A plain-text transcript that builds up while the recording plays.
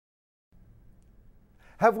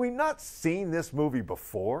Have we not seen this movie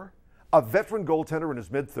before? A veteran goaltender in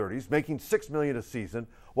his mid-30s making $6 million a season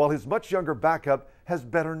while his much younger backup has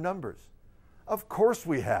better numbers. Of course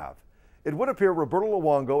we have. It would appear Roberto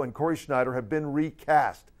Luongo and Corey Schneider have been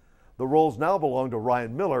recast. The roles now belong to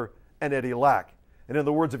Ryan Miller and Eddie Lack. And in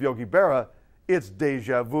the words of Yogi Berra, it's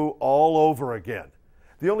deja vu all over again.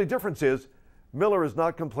 The only difference is Miller is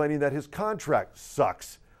not complaining that his contract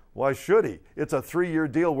sucks. Why should he? It's a 3-year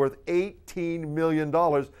deal worth $18 million,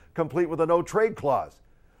 complete with a no-trade clause.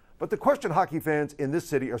 But the question hockey fans in this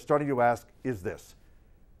city are starting to ask is this: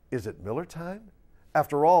 is it Miller time?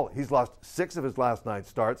 After all, he's lost 6 of his last 9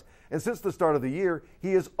 starts, and since the start of the year,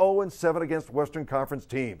 he is 0-7 against Western Conference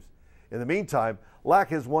teams. In the meantime, Lack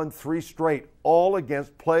has won 3 straight, all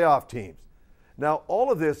against playoff teams. Now,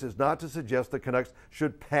 all of this is not to suggest the Canucks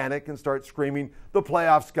should panic and start screaming, "The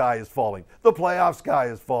playoff sky is falling, the playoff sky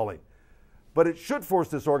is falling." But it should force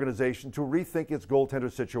this organization to rethink its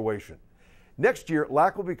goaltender situation. Next year,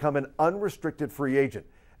 Lack will become an unrestricted free agent,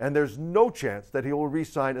 and there's no chance that he will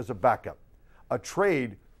re-sign as a backup. A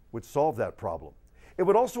trade would solve that problem. It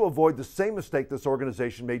would also avoid the same mistake this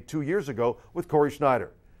organization made 2 years ago with Corey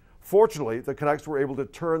Schneider. Fortunately, the Canucks were able to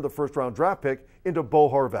turn the first-round draft pick into Bo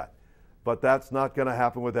Horvat. But that's not going to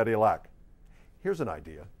happen with Eddie Lack. Here's an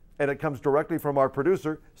idea, and it comes directly from our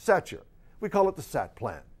producer, Satya. We call it the Sat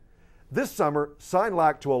Plan. This summer, sign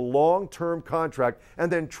Lack to a long-term contract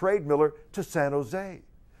and then trade Miller to San Jose.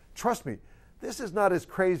 Trust me, this is not as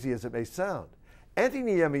crazy as it may sound. Antti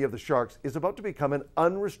Niemi of the Sharks is about to become an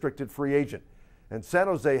unrestricted free agent, and San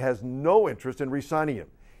Jose has no interest in re-signing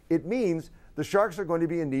him. It means the Sharks are going to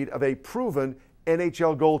be in need of a proven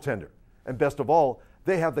NHL goaltender. And best of all,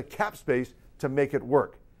 they have the cap space to make it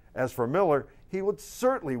work. As for Miller, he would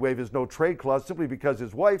certainly waive his no-trade clause simply because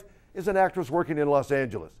his wife is an actress working in Los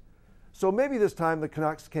Angeles. So maybe this time the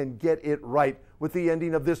Canucks can get it right with the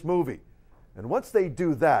ending of this movie. And once they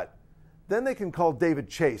do that, then they can call David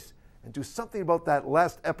Chase and do something about that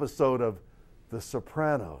last episode of The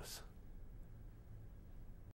Sopranos.